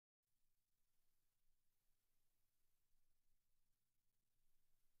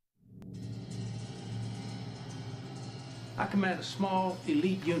I command a small,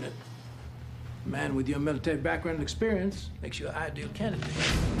 elite unit. A man with your military background and experience makes you an ideal candidate.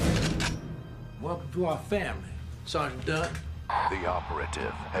 Welcome to our family, Sergeant Dunn. The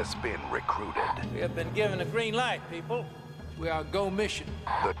operative has been recruited. We have been given a green light, people. We are go mission.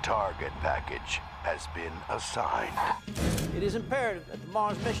 The target package has been assigned. It is imperative that the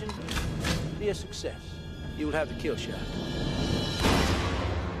Mars mission be a success. You will have the kill shot.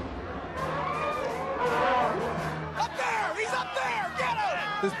 Up there! He's up there! Get him!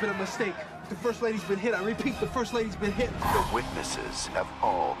 There's been a mistake. The First Lady's been hit. I repeat, the First Lady's been hit. The witnesses have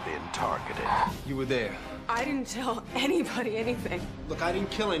all been targeted. You were there. I didn't tell anybody anything. Look, I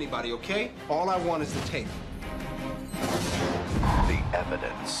didn't kill anybody, okay? All I want is the tape. The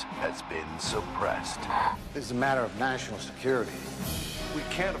evidence has been suppressed. This is a matter of national security. We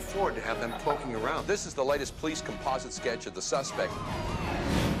can't afford to have them poking around. This is the latest police composite sketch of the suspect.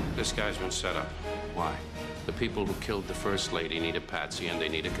 This guy's been set up. Why? The people who killed the First Lady need a patsy, and they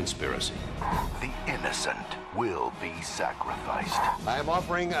need a conspiracy. The innocent will be sacrificed. I am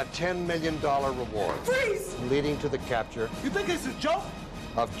offering a $10 million reward. Freeze! Leading to the capture You think this is a joke?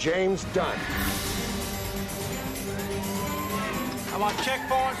 of James Dunn. I want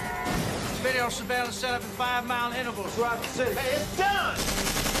checkpoints, video surveillance set up in 5-mile intervals throughout the city. Hey, it's done!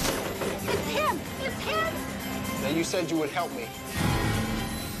 It's him! It's him! Now, you said you would help me.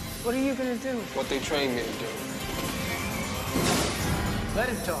 What are you gonna do? What they trained me to do. Let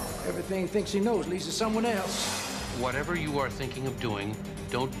him talk. Everything he thinks he knows leads to someone else. Whatever you are thinking of doing,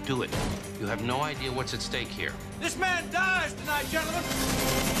 don't do it. You have no idea what's at stake here. This man dies tonight, gentlemen.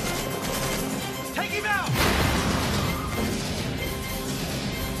 Take him out!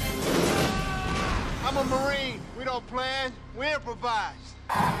 I'm a Marine. We don't plan, we improvise.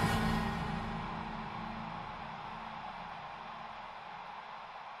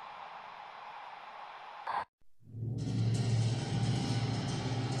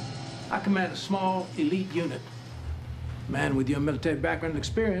 I command a small, elite unit. A man with your military background and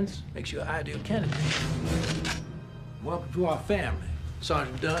experience makes you an ideal candidate. Welcome to our family,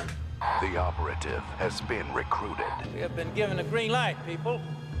 Sergeant Dunn. The operative has been recruited. We have been given a green light, people.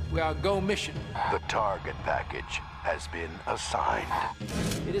 We are go mission. The target package has been assigned.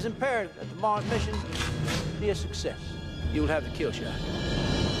 It is imperative that the Mars mission be a success. You will have the kill shot.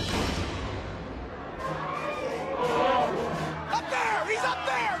 Up there! He's up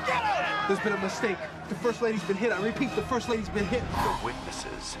there! Get him! There's been a mistake. The First Lady's been hit. I repeat, the First Lady's been hit. The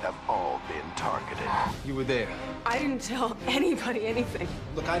witnesses have all been targeted. You were there. I didn't tell anybody anything.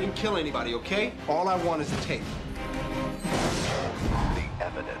 Look, I didn't kill anybody, okay? All I want is the tape. The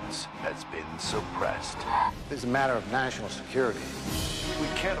evidence has been suppressed. This is a matter of national security. We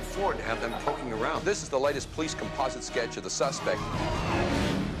can't afford to have them poking around. This is the latest police composite sketch of the suspect.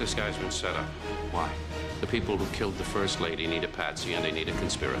 This guy's been set up. Why? The people who killed the First Lady need a patsy, and they need a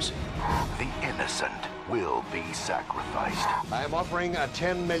conspiracy. The innocent will be sacrificed. I am offering a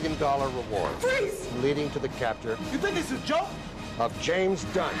 $10 million reward. Freeze! Leading to the capture You think this is a joke? of James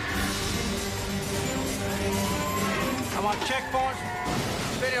Dunn. I want checkpoints,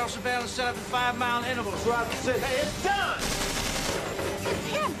 video surveillance set up in 5-mile intervals throughout the city. Hey, it's done! It's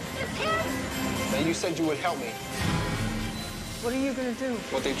him! It's him! Now, you said you would help me. What are you gonna do?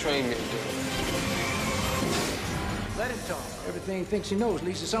 What they trained me to do. Let him talk. Everything he thinks he knows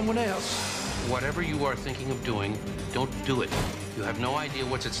leads to someone else. Whatever you are thinking of doing, don't do it. You have no idea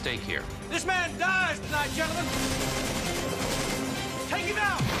what's at stake here. This man dies tonight, gentlemen. Take him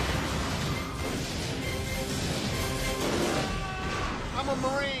out! I'm a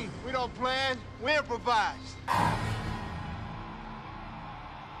Marine. We don't plan, we improvise.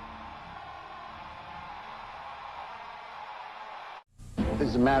 This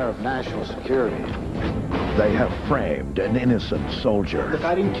is a matter of national security. They have framed an innocent soldier. Look,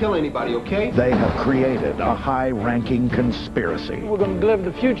 I didn't kill anybody, okay? They have created a high-ranking conspiracy. We're going to deliver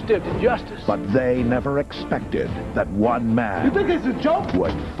the fugitive to justice. But they never expected that one man You think this is a joke?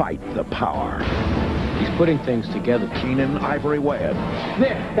 would fight the power. He's putting things together. Keenan Ivory Wayans,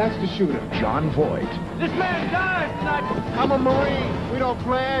 There, that's the shooter. John Voight, This man dies tonight. I'm a Marine. We don't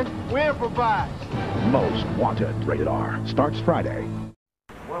plan, we improvise. Most Wanted. Rated R. Starts Friday.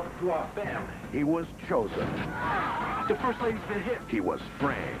 Welcome to our family. He was chosen. The First Lady's been hit. He was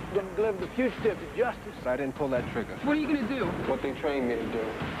framed. We're going to deliver the fugitive to justice. But I didn't pull that trigger. What are you gonna do? What they trained me to do.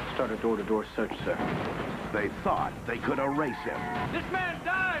 Start a door-to-door search, sir. They thought they could erase him. This man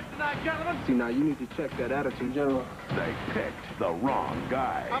dies tonight, gentlemen. See, now, you need to check that attitude, General. They picked the wrong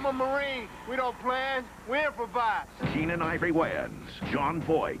guy. I'm a Marine. We don't plan, we improvise. Keenan Ivory Wayans, John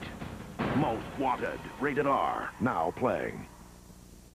Voight. Most Wanted. Rated R. Now playing.